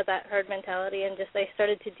get out of that herd mentality and I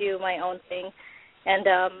started to do my own thing. And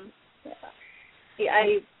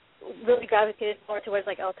I really gravitated more towards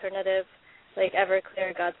alternative, like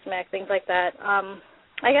Everclear, Godsmack, things like that.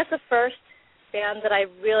 I guess the first band that I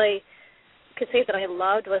really could say that I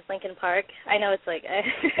loved was Linkin Park. I know it's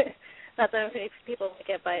not that many people like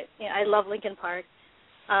it, but I love Linkin Park.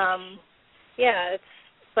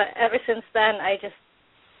 But ever since then I just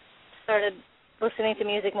started listening to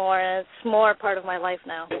music more, and it's more part of my life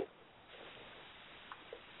now.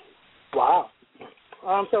 Wow.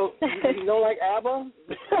 So you don't like ABBA?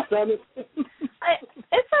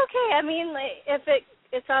 It's okay. I mean, if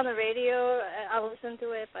it's on the radio, I'll listen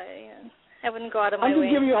to it, but I wouldn't go out of my way. I'm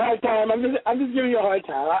just giving you a hard time. I'm just giving you a hard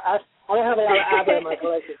time. I don't have a lot of ABBA in my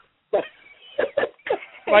collection. But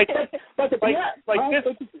this.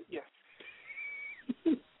 Yeah.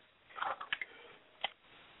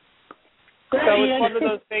 So it's one of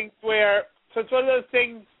those things where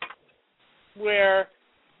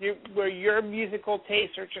your musical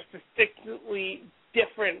tastes are just distinctly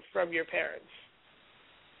different from your parents.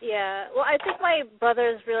 Yeah. Well, I think my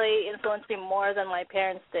brothers really influenced me more than my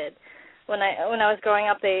parents did. When I was growing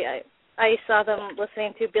up, I saw them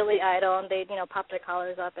listening to Billy Idol, and they'd pop their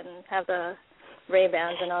collars up and have the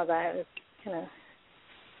Ray-Bans and all that. It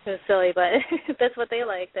was silly, but that's what they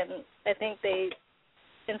liked, and I think they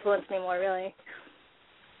influenced me more, really.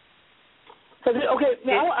 So okay,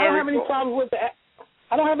 now I don't have any problems with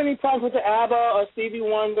I don't have any problems with the ABBA or Stevie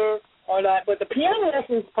Wonder or that, but the piano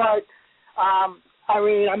lessons part,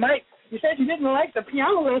 Irene, you said you didn't like the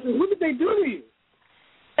piano lessons. What did they do to you?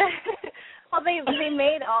 Well, they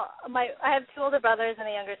made I have two older brothers and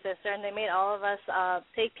a younger sister, and they made all of us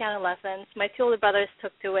take piano lessons. My two older brothers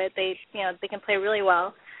took to it. They can play really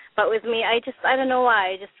well, but with me, I don't know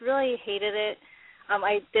why. I just really hated it.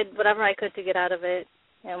 I did whatever I could to get out of it.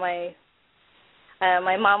 My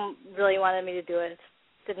mom really wanted me to do it.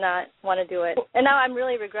 Did not want to do it, and now I'm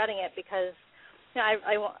really regretting it because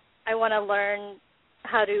I want to learn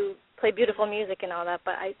how to play beautiful music and all that,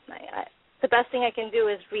 but the best thing I can do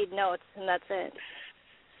is read notes, and that's it.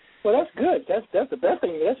 Well, that's good. That's the best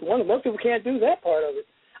thing. That's one. Most people can't do that part of it.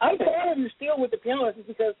 I'm proud of you still with the piano lessons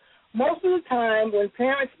because most of the time when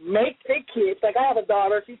parents make their kids, like I have a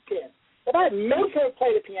daughter, she's 10. If I make her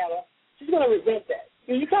play the piano, she's going to resent that.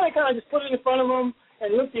 You kind of just put it in front of them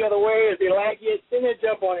and look the other way if they like it, then they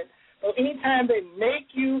jump on it. So anytime they make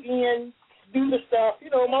you do the stuff,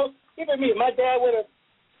 even me, my dad would have,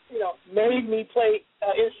 made me play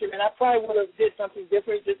an instrument. I probably would have did something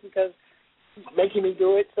different just because he's making me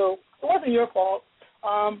do it. So it wasn't your fault.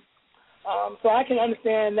 So I can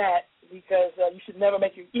understand that because you should never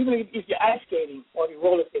make even if you're ice skating or you're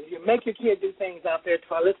roller skating, you make your kid do things out there to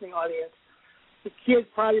our listening audience. The kid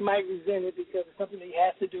probably might resent it because it's something that he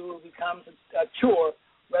has to do. It becomes a chore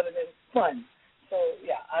rather than fun. So,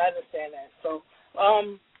 yeah, I understand that. So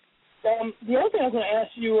the other thing I was going to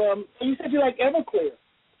ask you, you said you like Everclear.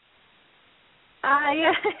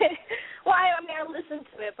 Yeah. Well, I listen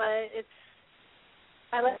to it, but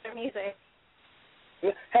I like their music.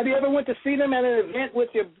 Have you ever went to see them at an event with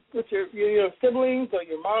your siblings or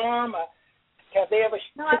your mom? Have they ever?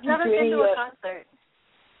 No, I've never been to a concert.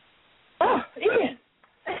 Oh, Ian.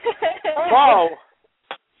 Wow.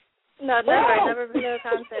 No, never been to a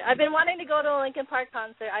concert. I've been wanting to go to a Linkin Park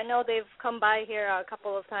concert. I know they've come by here a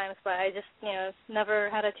couple of times, but I just never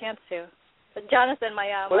had a chance to. But Jonathan,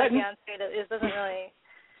 my fiance, doesn't really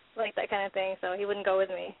like that kind of thing, so he wouldn't go with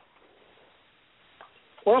me.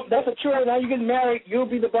 Well, that's a chore. Now you're getting married. You'll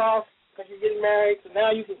be the boss because you're getting married. So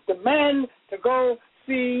now you can demand to go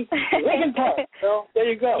see Linkin Park. So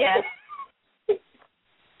there you go. Yeah.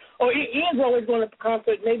 Oh, Ian's always going to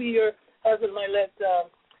concert. Maybe your husband might let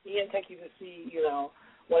Ian take you to see,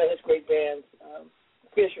 one of his great bands,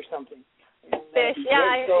 Fish or something. Fish,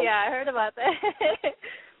 I heard about that.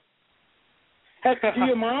 Did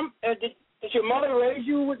your mom? Did your mother raise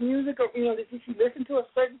you with music, or did she listen to a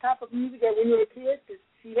certain type of music when you were a kid? Did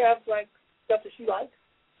she have stuff that she liked?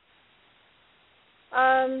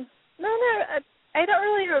 No, I don't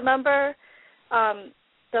really remember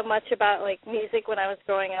so much about music when I was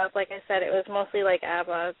growing up. Like I said, it was mostly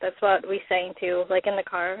ABBA. That's what we sang to, in the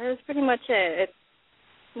car. It was pretty much it. It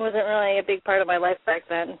wasn't really a big part of my life back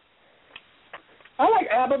then. I like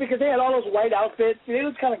ABBA because they had all those white outfits. They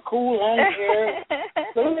was kind of cool, long hair.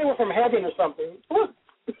 So they were from heaven or something.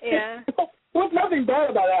 Yeah. There's nothing bad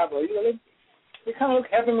about ABBA. They kind of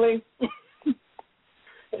look heavenly.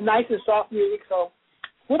 And nice and soft music. So,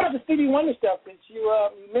 what about the Stevie Wonder stuff? Did you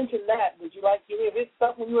mentioned that? Did you like any of his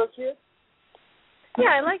stuff when you were a kid?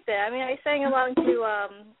 Yeah, I liked it. I sang along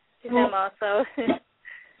to him also.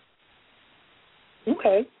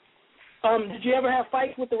 Okay. Did you ever have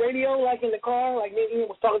fights with the radio, in the car? Me and Ian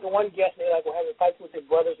was talking to one guest, and they were having fights with their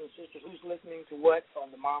brothers and sisters. Who's listening to what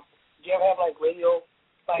on the mom? Did you ever have radio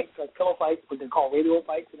fights, pillow fights, but they're called radio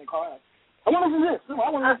fights in the car? I want to listen to this. No,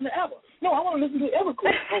 I want to listen to ABBA. No, I want to listen to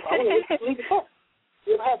Everclear. No, I want to listen to Linkin Park.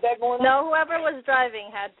 You ever have that going on? No, whoever was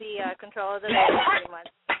driving had the control of the radio pretty much.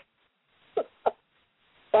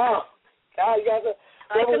 Oh, God, you guys are...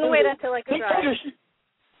 I couldn't wait until I could drive.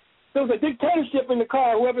 There was a dictatorship in the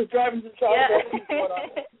car. Whoever's driving the car. Yeah.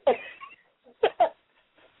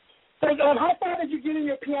 So, how far did you get in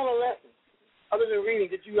your piano lessons, other than reading?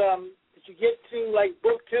 Did you get to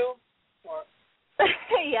book 2? Or?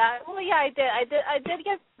 Yeah. Well, yeah, I did. I did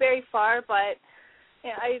get very far, but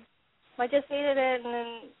I just hated it. And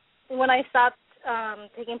then when I stopped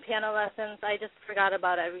taking piano lessons, I just forgot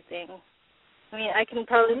about everything. I can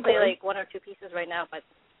probably play 1 or 2 pieces right now, but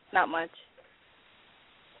not much.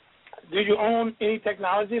 Do you own any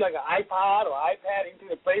technology like an iPod or iPad, anything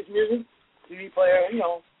that plays music? CD player,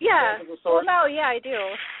 Yeah. Well, no, yeah, I do.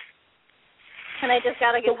 And I just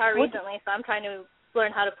got a guitar recently, so I'm trying to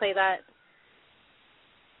learn how to play that.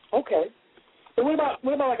 Okay. So what about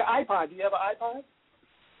an iPod? Do you have an iPod?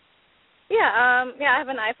 Yeah, I have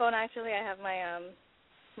an iPhone actually. I have my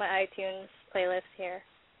my iTunes playlist here.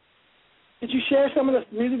 Did you share some of the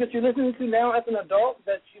music that you're listening to now as an adult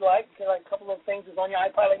that you like? Like a couple of things that's on your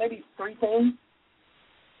iPod, like maybe 3 things?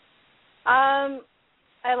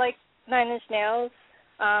 I like 9 Inch Nails,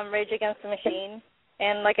 Rage Against the Machine,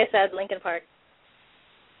 and like I said, Linkin Park.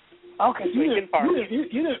 Okay, so you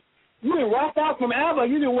didn't walk out from ABBA.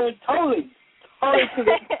 You didn't went totally to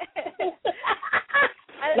the...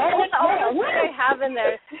 That's the oldest thing I have in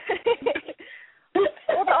there.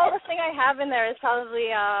 Well, the oldest thing I have in there is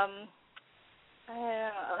probably, I don't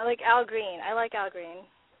know, like Al Green. I like Al Green.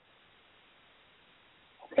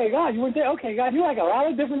 Okay, God, you were there. Okay, God, you like a lot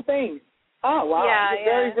of different things. Oh, wow. Yeah,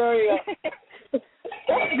 Very, very... that's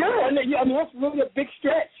good. I mean, that's really a big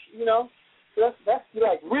stretch, you know. That's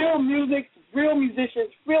like real music, real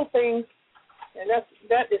musicians, real things, and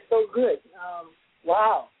that is so good.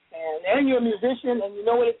 Wow. And you're a musician, and you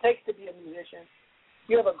know what it takes to be a musician.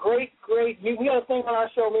 You have a great, we got a thing on our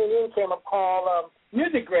show, me and you came up called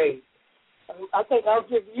Music Grade. I think I'll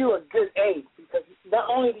give you a good A, because not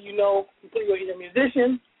only do you know you're either a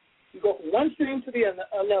musician, you go from one stream to the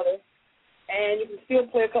another, and you can still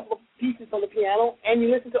play a couple of pieces on the piano, and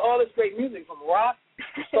you listen to all this great music, from rock,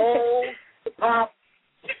 soul, to pop.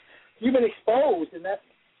 You've been exposed, and that's.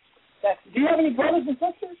 Do you have any brothers and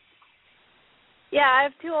sisters? Yeah, I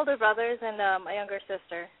have 2 older brothers and a younger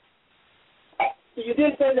sister. So you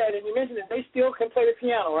did say that, and you mentioned that they still can play the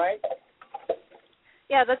piano, right?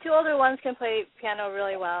 Yeah, the 2 older ones can play piano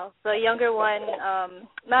really well. The younger one,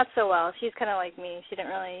 not so well. She's kind of like me. She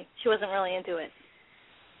wasn't really into it.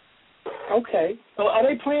 Okay. So are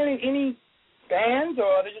they playing in any bands, or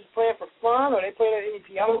are they just playing for fun, or are they playing at any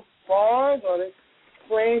piano bars, or are they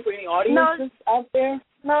playing for any audiences out there?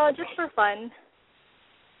 No, just for fun.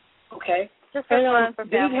 Okay. Just for fun, for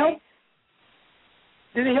family.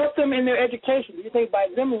 Did it help them in their education? Do you think by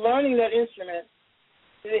them learning that instrument,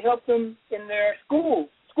 did it help them in their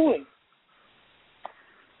schooling?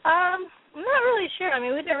 I'm not really sure. I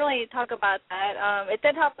mean, we didn't really talk about that. It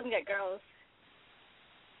did help them get girls.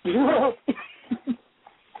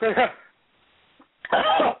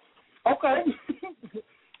 Okay.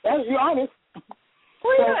 That's you honest.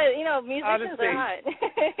 Well, you know, musicians are hot.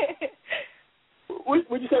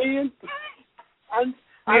 What'd you say, Ian?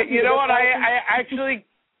 You know what? I actually,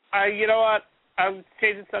 you know what? I'm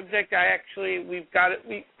changing subject. We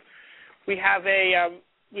have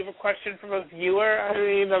a question from a viewer. I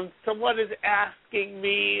mean, someone is asking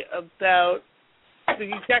me about. The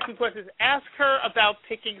exact question is, ask her about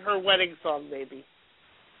picking her wedding song, maybe.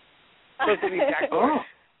 Those are the exact words.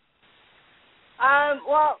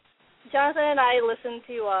 Well, Jonathan and I listen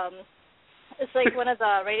to it's like one of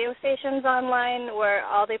the radio stations online where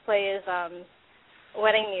all they play is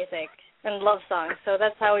wedding music and love songs. So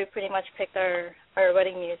that's how we pretty much picked our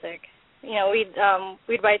wedding music. You know,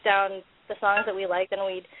 we'd write down the songs that we liked, and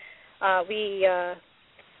we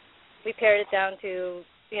pared it down to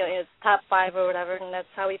top 5 or whatever, and that's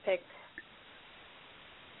how we picked.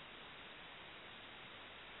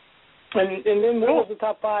 And then what was the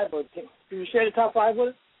top 5? Or can you share the top 5 with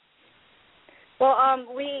us? Well,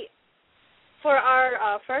 for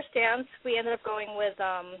our first dance, we ended up going with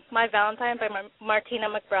My Valentine by Martina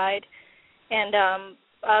McBride, and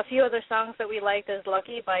a few other songs that we liked is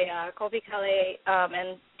Lucky by Colby Calais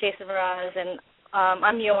and Jason Mraz, and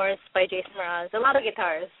I'm Yours by Jason Mraz. A lot of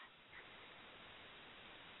guitars.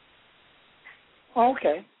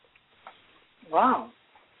 Okay. Wow.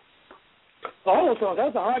 All those songs,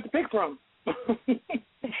 that's hard to pick from.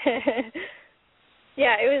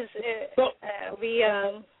 Yeah, it was. We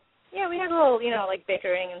had a little, like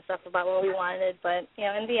bickering and stuff about what we wanted, but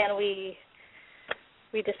in the end, we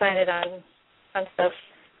decided on stuff.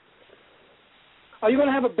 Are you going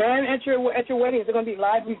to have a band at your wedding? Is it going to be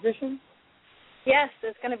live musicians? Yes,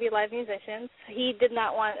 it's going to be live musicians. He did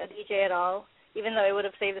not want a DJ at all, even though it would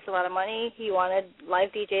have saved us a lot of money. He wanted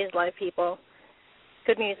live DJs, live people,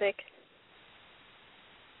 good music.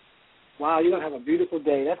 Wow, you're going to have a beautiful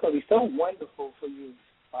day. That's going to be so wonderful for you.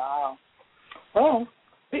 Wow. Well,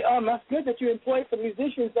 that's good that you employ some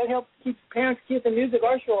musicians. That helps keep parents, kids, and music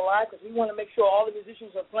our show alive, because we want to make sure all the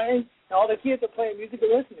musicians are playing and all the kids are playing music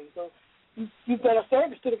and listening. So you've done a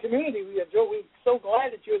service to the community. We're so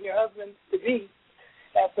glad that you and your husband to-be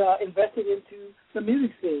have invested into the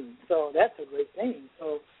music scene. So that's a great thing.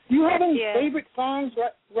 So do you have any favorite songs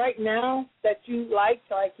right now that you like?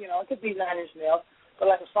 Like, it could be 9 Inch Nails, but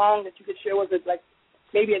like a song that you could share with us, like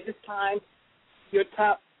maybe at this time, your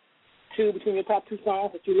top 2, between your top 2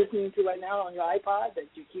 songs that you're listening to right now on your iPod that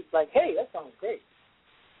you keep like, hey, that song is great.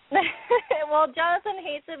 Well, Jonathan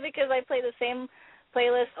hates it because I play the same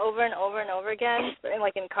playlist over and over and over again,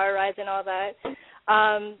 like in car rides and all that.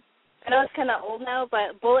 I know it's kind of old now,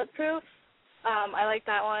 but Bulletproof I like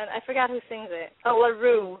that one. I forgot who sings it. Oh,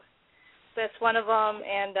 LaRue. That's one of them.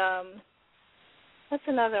 And what's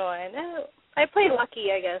another one? I play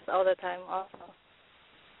Lucky, I guess, all the time also.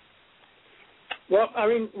 Well, I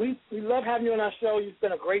mean, we love having you on our show. You've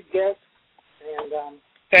been a great guest. And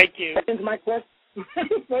thank you. That ends my question.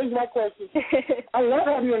 I love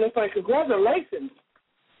having you on this. Congratulations.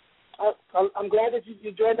 I'm glad that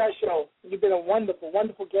you joined our show. You've been a wonderful,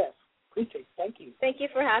 wonderful guest. Appreciate it. Thank you. Thank you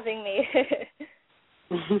for having me.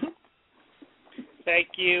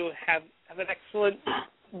 Thank you. Have an excellent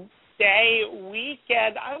day,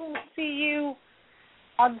 weekend. I will see you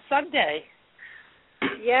on Sunday.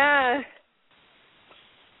 Yeah.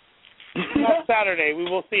 Not Saturday. We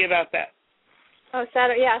will see about that. Oh,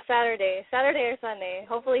 Saturday. Yeah, Saturday. Saturday or Sunday.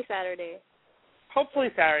 Hopefully Saturday.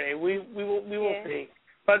 Hopefully Saturday. We will see.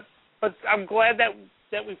 But I'm glad that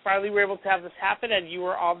we finally were able to have this happen, and you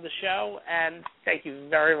were on the show. And thank you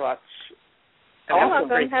very much. And You're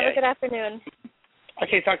welcome. Have a good afternoon.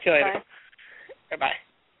 Okay, talk to you later. Bye.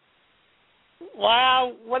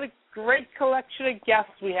 Wow, what a great collection of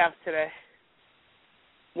guests we have today.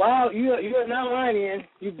 Wow, you are not lying, Ian.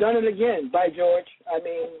 You've done it again, by George. I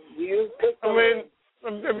mean, you picked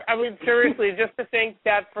I mean, seriously, just to think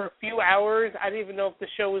that for a few hours, I didn't even know if the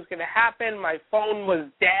show was going to happen. My phone was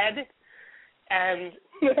dead, and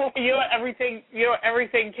everything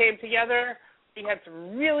came together. We had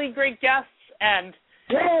some really great guests, and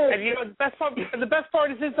the best part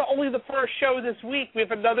is this is only the first show this week. We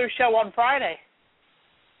have another show on Friday,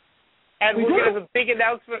 and we're going to have a big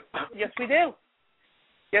announcement. Yes, we do.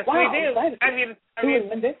 Yes, we do. I mean,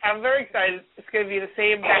 I'm very excited. It's going to be the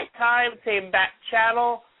same back time, same back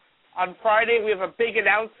channel. On Friday, we have a big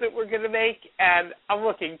announcement we're going to make, and I'm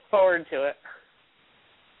looking forward to it.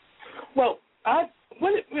 Well, my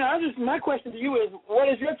question to you is, what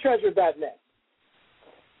is your treasure.net?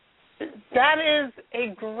 That is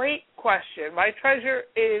a great question. My treasure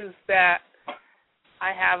is that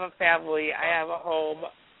I have a family, I have a home,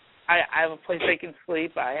 I have a place I can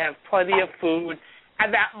sleep, I have plenty of food,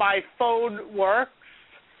 and that my phone works,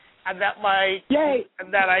 and that I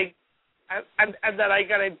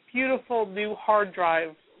got a beautiful new hard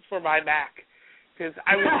drive for my Mac, because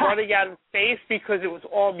I was running out of space because it was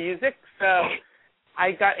all music. So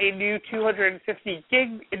I got a new 250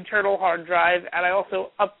 gig internal hard drive, and I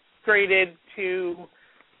also upgraded to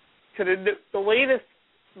the latest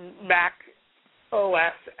Mac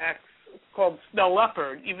OS X called Snow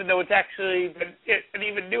Leopard, even though it's actually an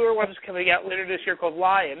even newer one is coming out later this year called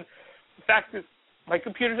Lion. The fact is, my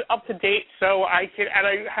computer's up to date, so I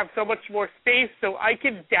have so much more space, so I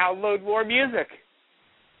can download more music.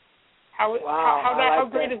 How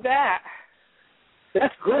great is that?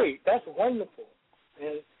 That's great. That's wonderful.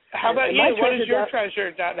 How about you? What is your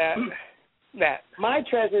treasure.net? My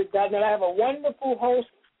treasure.net, I have a wonderful host,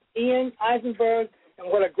 Ian Isanberg,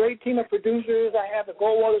 and what a great team of producers. I have the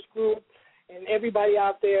Goldwaters group and everybody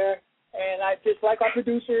out there. And I just like our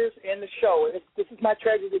producers and the show. This is my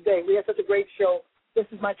treasure today. We had such a great show. This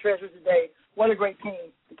is my treasure today. What a great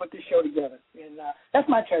team to put this show together. And that's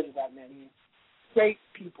my treasure.net, Ian. Great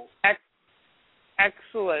people.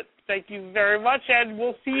 Excellent. Thank you very much. And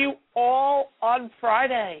we'll see you all on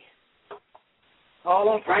Friday. All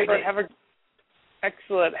on Friday.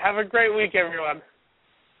 Excellent. Have a great week, everyone.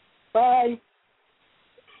 Bye.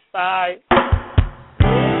 Bye.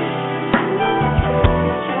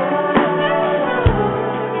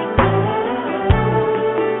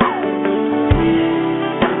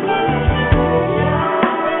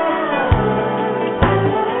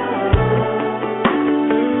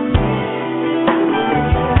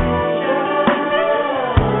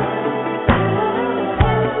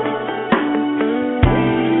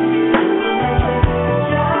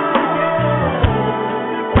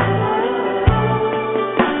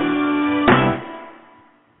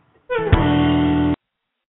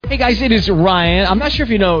 Hey guys, it is Ryan. I'm not sure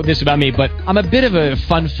if you know this about me, but I'm a bit of a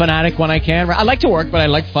fun fanatic when I can. I like to work, but I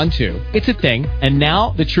like fun too. It's a thing. And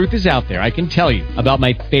now the truth is out there. I can tell you about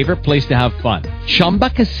my favorite place to have fun. Chumba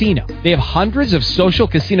Casino. They have hundreds of social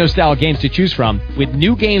casino style games to choose from with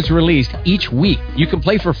new games released each week. You can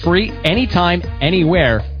play for free anytime,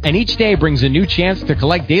 anywhere. And each day brings a new chance to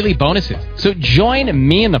collect daily bonuses. So join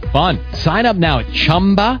me in the fun. Sign up now at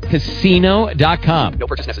ChumbaCasino.com. No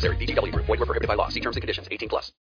purchase necessary. VGW Group. Void where prohibited by law. See terms and conditions. 18+.